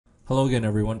Hello again,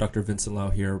 everyone. Dr. Vincent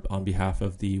Lau here on behalf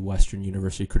of the Western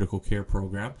University Critical Care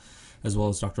Program, as well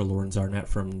as Dr. Lauren Zarnett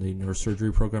from the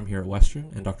Neurosurgery Program here at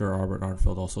Western, and Dr. Robert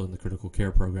Arnfeld also in the Critical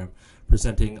Care Program,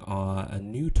 presenting a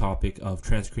new topic of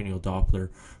transcranial Doppler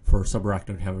for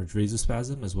sub-arrachnoid hemorrhage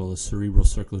vasospasm, as well as cerebral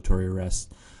circulatory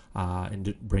arrest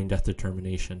and brain death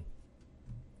determination.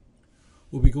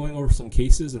 We'll be going over some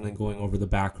cases and then going over the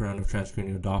background of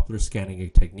transcranial Doppler scanning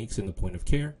techniques in the point of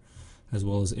care, as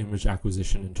well as image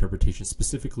acquisition interpretation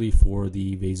specifically for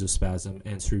the vasospasm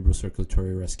and cerebral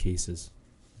circulatory arrest cases.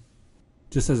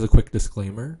 Just as a quick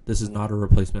disclaimer, this is not a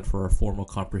replacement for our formal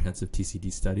comprehensive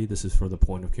TCD study. This is for the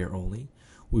point of care only.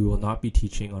 We will not be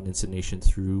teaching on insonation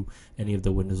through any of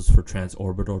the windows for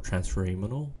transorbital or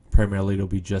transforaminal. Primarily, it'll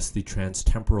be just the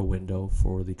transtemporal window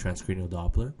for the transcranial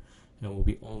Doppler, and we'll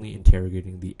be only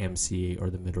interrogating the MCA or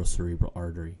the middle cerebral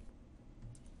artery.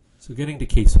 So getting to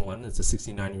case 1, it's a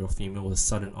 69-year-old female with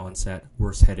sudden onset,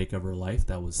 worst headache of her life.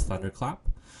 That was thunderclap.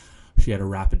 She had a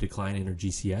rapid decline in her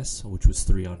GCS, which was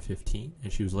 3 on 15,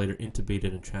 and she was later intubated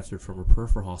and transferred from a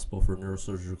peripheral hospital for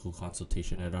neurosurgical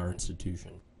consultation at our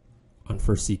institution. On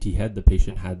first CT head, the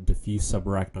patient had diffuse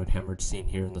sub-arrachnoid hemorrhage seen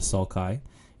here in the sulci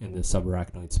in the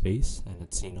sub-arachnoid space, and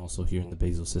it's seen also here in the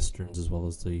basal cisterns as well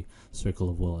as the circle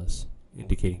of Willis,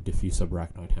 indicating diffuse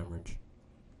sub-arachnoid hemorrhage.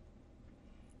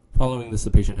 Following this, the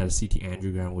patient had a CT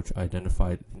angiogram which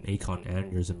identified an acon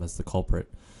aneurysm as the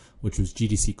culprit, which was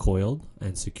GDC coiled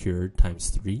and secured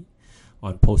 ×3.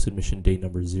 On post-admission day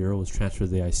number 0 was transferred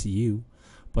to the ICU,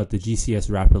 but the GCS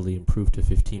rapidly improved to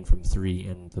 15 from 3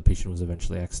 and the patient was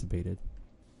eventually extubated.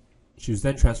 She was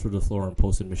then transferred to the floor on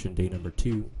post-admission day number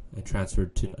 2 and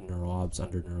transferred to neuro-obs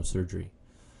under neurosurgery.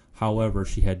 However,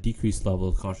 she had decreased level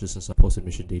of consciousness on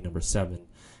post-admission day number 7,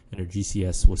 and her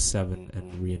GCS was 7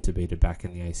 and reintubated back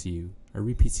in the ICU. A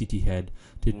repeat CT head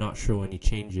did not show any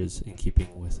changes in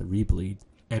keeping with a rebleed,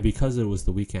 and because it was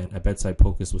the weekend, a bedside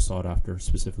POCUS was sought after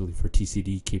specifically for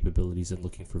TCD capabilities and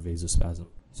looking for vasospasm.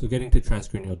 So getting to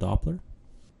transcranial Doppler.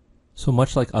 So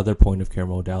much like other point-of-care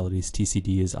modalities,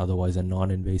 TCD is otherwise a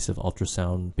non-invasive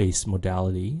ultrasound-based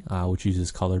modality which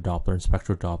uses color Doppler and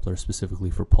spectral Doppler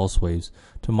specifically for pulse waves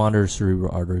to monitor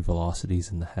cerebral artery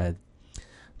velocities in the head.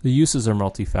 The uses are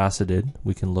multifaceted.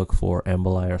 We can look for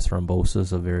emboli or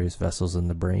thrombosis of various vessels in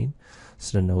the brain,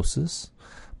 stenosis,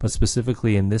 but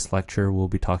specifically in this lecture we'll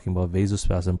be talking about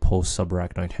vasospasm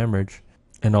post-subarachnoid hemorrhage,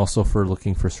 and also for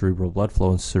looking for cerebral blood flow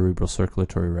and cerebral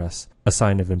circulatory arrest, a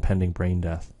sign of impending brain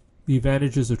death. The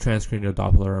advantages of transcranial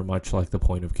Doppler are much like the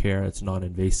point of care. It's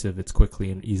non-invasive, it's quickly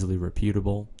and easily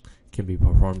repeatable, can be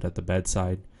performed at the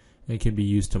bedside, and can be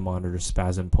used to monitor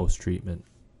spasm post-treatment.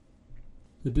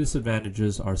 The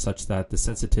disadvantages are such that the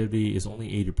sensitivity is only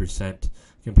 80%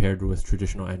 compared with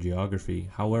traditional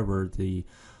angiography. However, the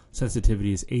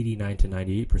sensitivity is 89 to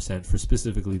 98% for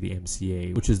specifically the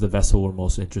MCA, which is the vessel we're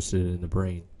most interested in the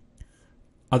brain.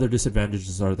 Other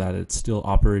disadvantages are that it's still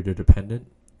operator dependent.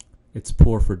 It's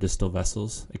poor for distal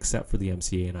vessels, except for the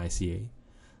MCA and ICA.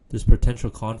 There's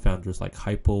potential confounders like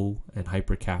hypo and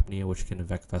hypercapnia, which can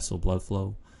affect vessel blood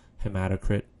flow,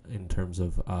 hematocrit in terms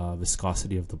of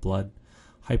viscosity of the blood.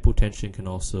 Hypotension can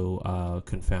also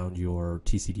confound your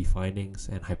TCD findings,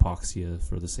 and hypoxia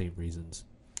for the same reasons.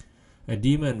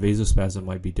 Edema and vasospasm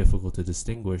might be difficult to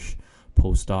distinguish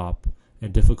post-op,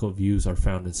 and difficult views are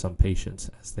found in some patients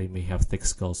as they may have thick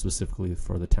skulls specifically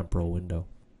for the temporal window.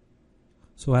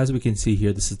 So as we can see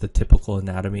here, this is the typical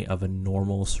anatomy of a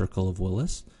normal circle of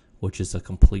Willis, which is a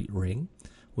complete ring,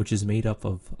 which is made up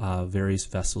of various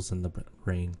vessels in the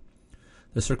brain.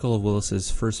 The circle of Willis is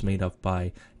first made up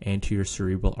by anterior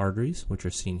cerebral arteries, which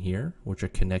are seen here, which are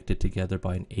connected together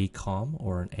by an ACOM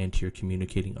or an anterior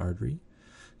communicating artery.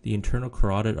 The internal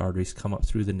carotid arteries come up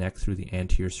through the neck through the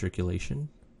anterior circulation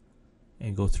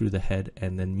and go through the head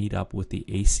and then meet up with the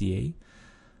ACA,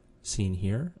 seen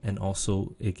here, and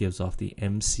also it gives off the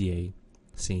MCA,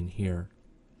 seen here.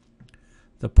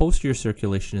 The posterior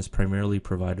circulation is primarily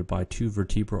provided by 2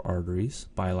 vertebral arteries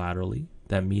bilaterally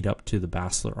that meet up to the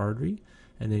basilar artery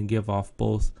and then give off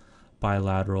both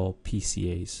bilateral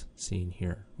PCAs, seen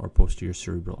here, or posterior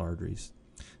cerebral arteries.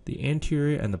 The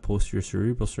anterior and the posterior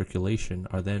cerebral circulation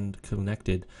are then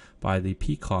connected by the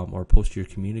PCOM or posterior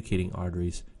communicating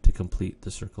arteries to complete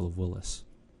the circle of Willis.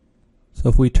 So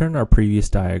if we turn our previous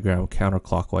diagram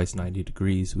counterclockwise 90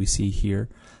 degrees, we see here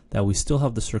that we still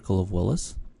have the circle of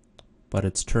Willis, but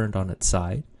it's turned on its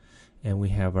side, and we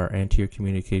have our anterior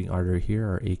communicating artery here,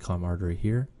 our ACOM artery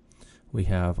here. We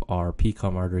have our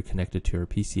PCOM artery connected to our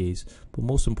PCAs, but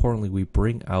most importantly, we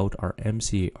bring out our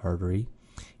MCA artery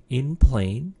in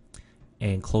plane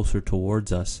and closer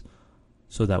towards us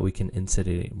so that we can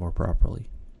insedate it more properly.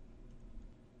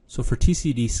 So for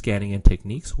TCD scanning and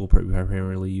techniques, we'll be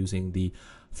primarily using the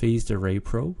phased array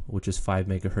probe, which is 5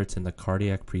 megahertz in the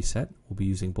cardiac preset. We'll be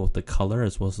using both the color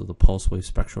as well as the pulse wave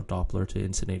spectral Doppler to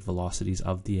incident velocities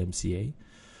of the MCA.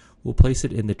 We'll place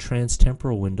it in the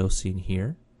transtemporal window seen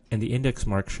here, and the index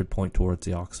mark should point towards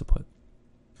the occiput.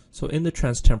 So in the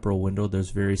transtemporal window,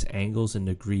 there's various angles and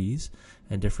degrees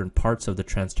and different parts of the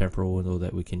transtemporal window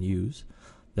that we can use.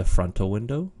 The frontal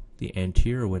window, the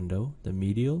anterior window, the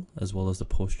medial, as well as the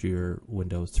posterior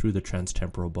window through the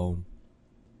transtemporal bone.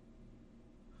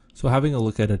 So having a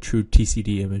look at a true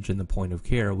TCD image in the point of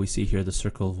care, we see here the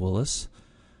circle of Willis,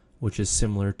 which is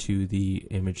similar to the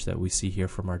image that we see here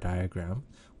from our diagram.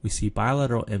 We see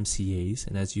bilateral MCAs,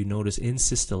 and as you notice in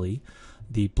systole,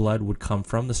 the blood would come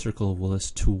from the circle of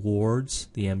Willis towards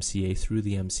the MCA through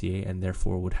the MCA, and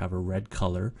therefore would have a red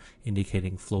color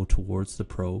indicating flow towards the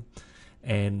probe.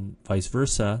 And vice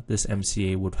versa, this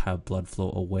MCA would have blood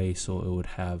flow away, so it would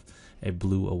have a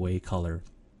blue away color.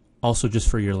 Also, just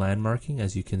for your landmarking,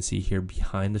 as you can see here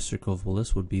behind the circle of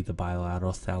Willis would be the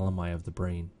bilateral thalami of the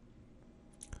brain.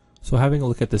 So having a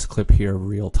look at this clip here of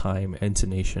real-time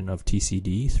intonation of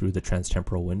TCD through the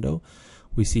transtemporal window,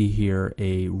 we see here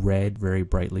a red, very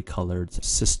brightly colored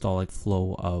systolic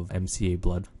flow of MCA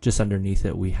blood. Just underneath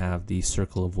it we have the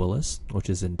circle of Willis, which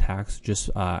is intact, just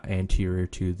anterior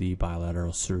to the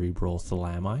bilateral cerebral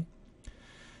thalami.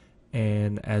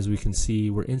 And as we can see,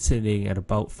 we're incidentating at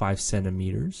about 5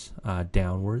 centimeters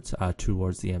downwards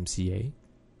towards the MCA.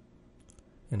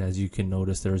 And as you can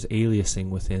notice, there's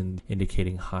aliasing within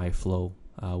indicating high flow,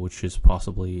 which is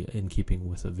possibly in keeping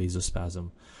with a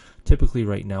vasospasm. Typically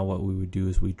right now what we would do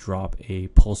is we drop a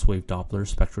pulse wave Doppler,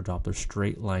 spectral Doppler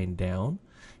straight line down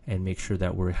and make sure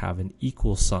that we have an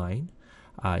equal sign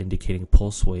indicating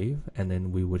pulse wave, and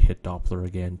then we would hit Doppler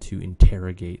again to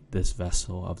interrogate this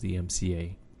vessel of the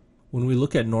MCA. When we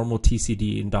look at normal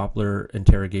TCD and Doppler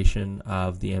interrogation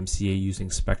of the MCA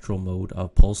using spectral mode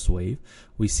of pulse wave,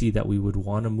 we see that we would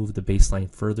want to move the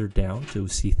baseline further down to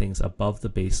see things above the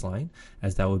baseline,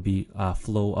 as that would be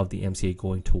flow of the MCA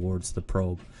going towards the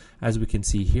probe. As we can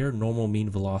see here, normal mean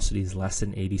velocity is less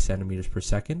than 80 centimeters per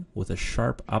second with a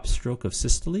sharp upstroke of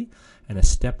systole and a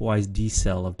stepwise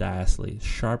decel of diastole.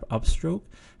 Sharp upstroke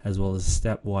as well as a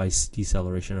stepwise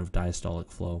deceleration of diastolic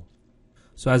flow.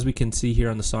 So as we can see here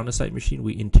on the sonocyte machine,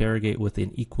 we interrogate with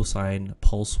an equal sign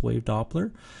pulse wave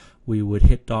Doppler. We would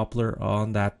hit Doppler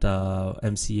on that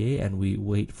MCA and we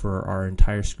wait for our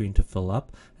entire screen to fill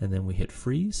up, and then we hit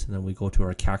freeze, and then we go to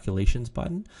our calculations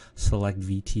button, select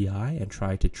VTI and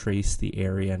try to trace the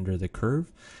area under the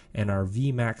curve. And our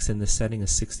Vmax in this setting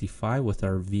is 65 with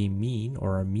our V mean,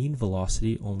 or our mean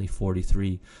velocity, only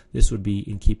 43. This would be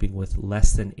in keeping with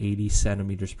less than 80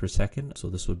 centimeters per second, so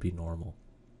this would be normal.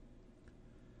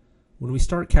 When we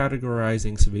start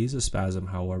categorizing vasospasm,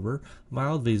 however,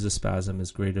 mild vasospasm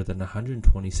is greater than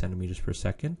 120 centimeters per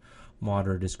second,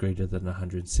 moderate is greater than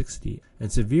 160,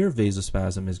 and severe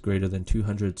vasospasm is greater than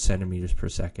 200 centimeters per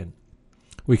second.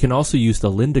 We can also use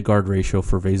the Lindegaard ratio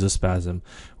for vasospasm,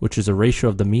 which is a ratio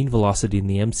of the mean velocity in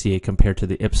the MCA compared to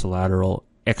the ipsilateral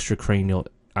extracranial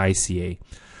ICA.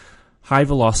 High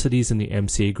velocities in the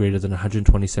MCA greater than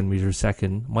 120 centimeters per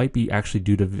second might be actually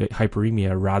due to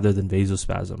hyperemia rather than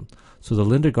vasospasm. So the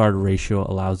Lindegaard ratio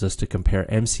allows us to compare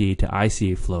MCA to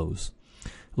ICA flows.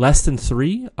 Less than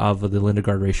 3 of the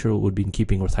Lindegaard ratio would be in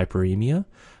keeping with hyperemia.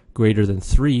 Greater than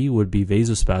 3 would be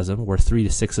vasospasm, where 3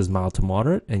 to 6 is mild to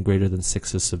moderate, and greater than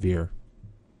 6 is severe.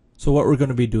 So what we're going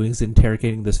to be doing is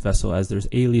interrogating this vessel as there's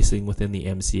aliasing within the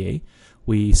MCA.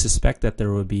 We suspect that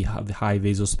there would be high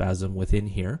vasospasm within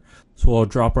here. So we'll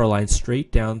drop our line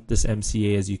straight down this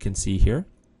MCA, as you can see here.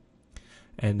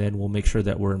 And then we'll make sure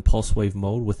that we're in pulse wave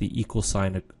mode with the equal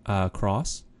sign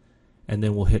across. And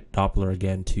then we'll hit Doppler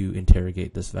again to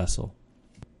interrogate this vessel.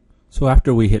 So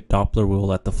after we hit Doppler, we'll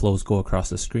let the flows go across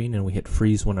the screen, and we hit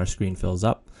freeze when our screen fills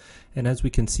up. And as we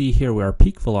can see here, where our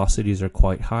peak velocities are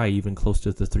quite high, even close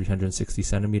to the 360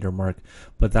 centimeter mark,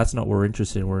 but that's not what we're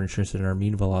interested in. We're interested in our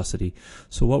mean velocity.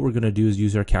 So what we're going to do is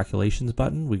use our calculations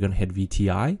button. We're going to hit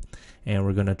VTI, and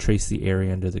we're going to trace the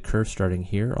area under the curve starting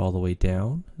here all the way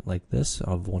down like this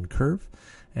of one curve.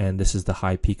 And this is the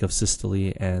high peak of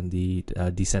systole and the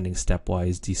descending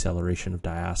stepwise deceleration of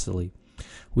diastole.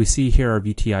 We see here our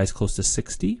VTI is close to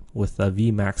 60 with a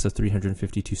Vmax of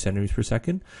 352 centimeters per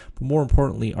second. But more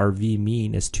importantly, our V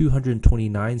mean is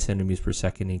 229 centimeters per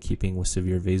second in keeping with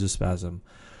severe vasospasm.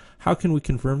 How can we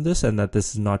confirm this and that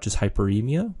this is not just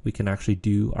hyperemia? We can actually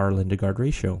do our Lindegaard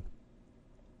ratio.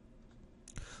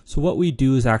 So what we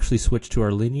do is actually switch to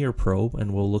our linear probe,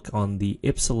 and we'll look on the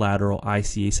ipsilateral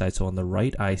ICA side, so on the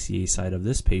right ICA side of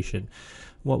this patient.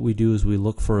 What we do is we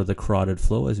look for the carotid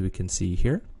flow, as we can see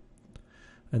here.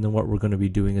 And then what we're going to be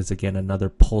doing is, again, another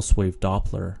pulse wave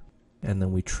Doppler. And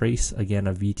then we trace, again,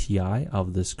 a VTI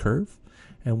of this curve.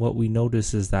 And what we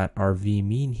notice is that our V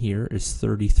mean here is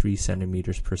 33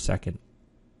 centimeters per second.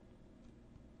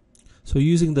 So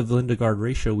using the Lindegaard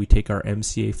ratio, we take our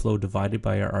MCA flow divided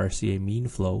by our RCA mean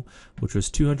flow, which was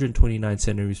 229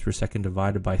 centimeters per second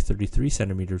divided by 33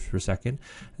 centimeters per second,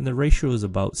 and the ratio is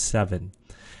about 7.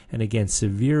 And again,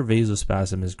 severe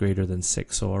vasospasm is greater than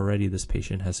 6, so already this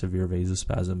patient has severe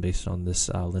vasospasm based on this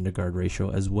Lindegaard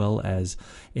ratio, as well as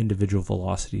individual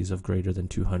velocities of greater than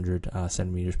 200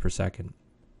 centimeters per second.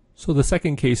 So the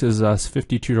second case is a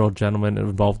 52-year-old gentleman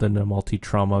involved in a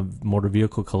multi-trauma motor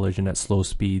vehicle collision at slow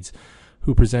speeds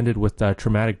who presented with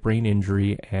traumatic brain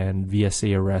injury and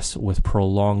VSA arrest with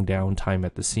prolonged downtime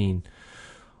at the scene.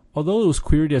 Although it was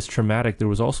queried as traumatic, there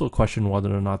was also a question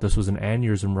whether or not this was an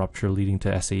aneurysm rupture leading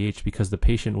to SAH because the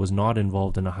patient was not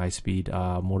involved in a high-speed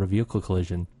motor vehicle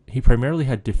collision. He primarily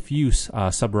had diffuse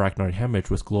sub-arrachnoid hemorrhage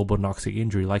with global anoxic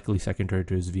injury, likely secondary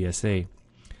to his VSA.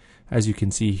 As you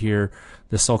can see here,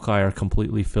 the sulci are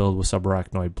completely filled with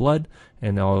subarachnoid blood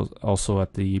and also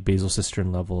at the basal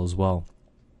cistern level as well.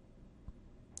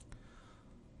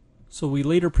 So we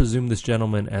later presumed this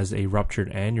gentleman as a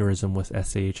ruptured aneurysm with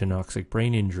SAH anoxic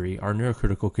brain injury. Our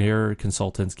neurocritical care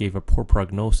consultants gave a poor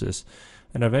prognosis,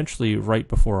 and eventually, right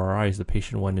before our eyes, the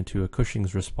patient went into a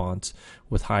Cushing's response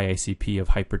with high ICP of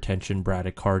hypertension,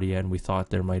 bradycardia, and we thought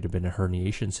there might have been a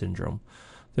herniation syndrome.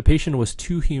 The patient was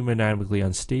too hemodynamically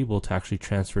unstable to actually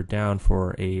transfer down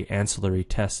for an ancillary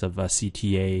test of a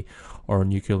CTA or a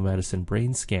nuclear medicine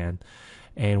brain scan,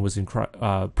 and was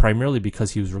primarily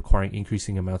because he was requiring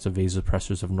increasing amounts of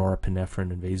vasopressors of norepinephrine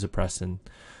and vasopressin.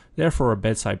 Therefore, a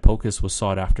bedside POCUS was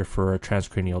sought after for a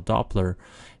transcranial Doppler,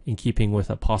 in keeping with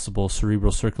a possible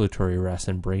cerebral circulatory arrest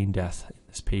and brain death in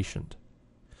this patient.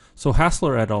 So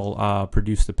Hassler et al.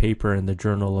 Produced a paper in the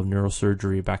Journal of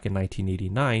Neurosurgery back in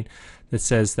 1989 that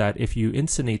says that if you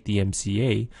insonate the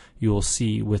MCA, you will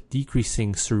see with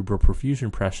decreasing cerebral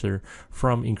perfusion pressure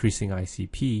from increasing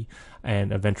ICP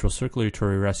and a ventral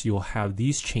circulatory arrest, you will have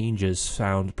these changes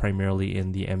found primarily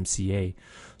in the MCA.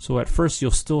 So at first,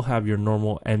 you'll still have your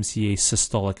normal MCA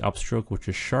systolic upstroke, which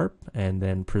is sharp, and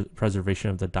then preservation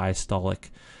of the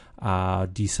diastolic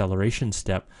deceleration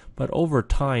step, but over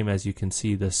time, as you can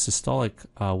see, the systolic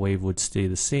wave would stay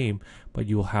the same, but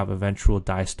you will have eventual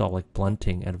diastolic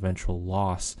blunting and eventual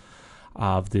loss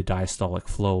of the diastolic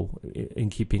flow, in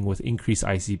keeping with increased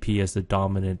ICP as the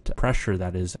dominant pressure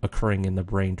that is occurring in the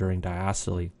brain during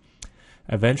diastole.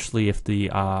 Eventually, if the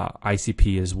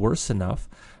ICP is worse enough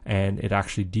and it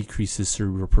actually decreases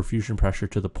cerebral perfusion pressure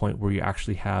to the point where you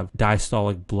actually have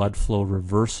diastolic blood flow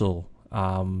reversal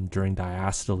during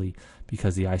diastole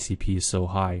because the ICP is so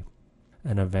high,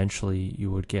 and eventually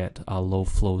you would get low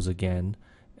flows again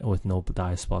with no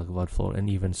diastolic blood flow, and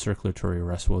even circulatory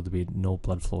arrest would be no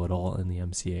blood flow at all in the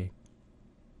MCA.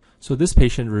 So this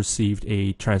patient received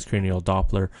a transcranial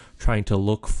Doppler trying to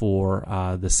look for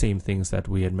the same things that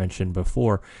we had mentioned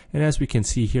before, and as we can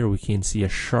see here, we can see a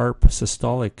sharp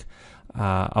systolic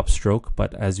upstroke,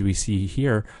 but as we see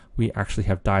here, we actually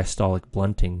have diastolic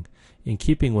blunting, in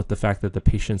keeping with the fact that the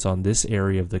patient's on this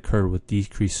area of the curve with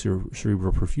decreased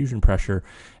cerebral perfusion pressure,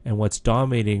 and what's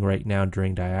dominating right now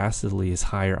during diastole is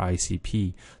higher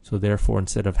ICP. So therefore,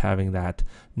 instead of having that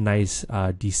nice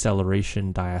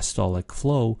deceleration diastolic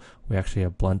flow, we actually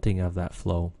have blunting of that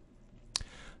flow.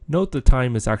 Note the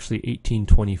time is actually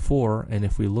 1824, and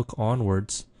if we look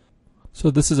onwards, so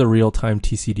this is a real-time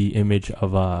TCD image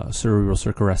of a cerebral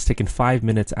circ arrest taken 5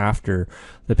 minutes after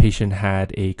the patient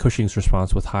had a Cushing's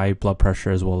response with high blood pressure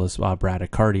as well as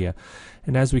bradycardia.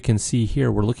 And as we can see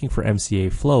here, we're looking for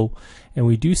MCA flow, and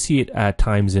we do see it at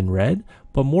times in red,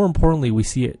 but more importantly, we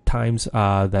see at times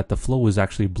that the flow is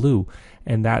actually blue,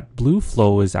 and that blue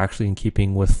flow is actually in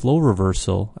keeping with flow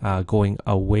reversal going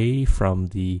away from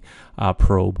the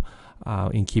probe,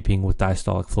 in keeping with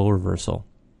diastolic flow reversal.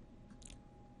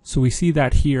 So we see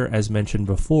that here, as mentioned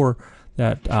before,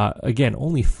 that again,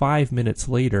 only 5 minutes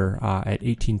later, at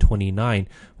 1829,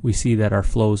 we see that our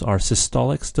flows are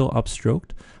systolic, still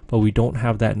upstroked, but we don't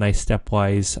have that nice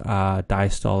stepwise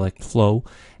diastolic flow.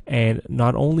 And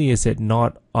not only is it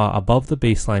not above the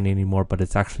baseline anymore, but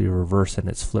it's actually reversed and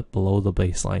it's flipped below the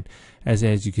baseline. As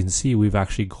you can see, we've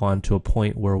actually gone to a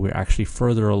point where we're actually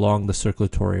further along the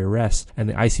circulatory arrest, and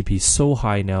the ICP is so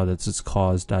high now that it's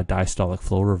caused diastolic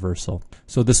flow reversal.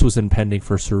 So this was impending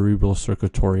for cerebral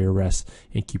circulatory arrest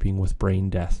in keeping with brain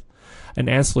death. An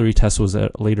ancillary test was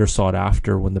later sought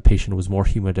after when the patient was more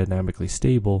hemodynamically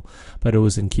stable, but it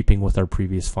was in keeping with our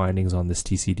previous findings on this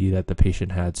TCD that the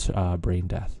patient had brain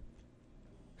death.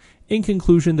 In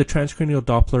conclusion, the transcranial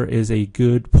Doppler is a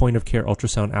good point-of-care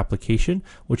ultrasound application,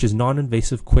 which is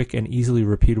non-invasive, quick, and easily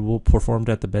repeatable, performed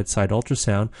at the bedside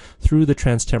ultrasound through the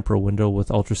transtemporal window with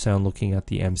ultrasound looking at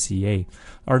the MCA.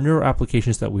 Our neuro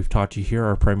applications that we've taught you here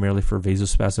are primarily for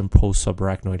vasospasm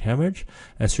post-sub-arrachnoid hemorrhage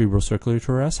and cerebral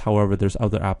circulatory arrest. However, there's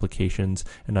other applications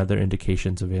and other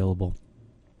indications available.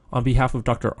 On behalf of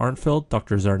Dr. Arnfeld,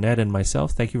 Dr. Zarnett, and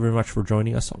myself, thank you very much for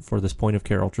joining us for this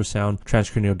point-of-care ultrasound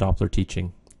transcranial Doppler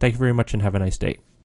teaching. Thank you very much and have a nice day.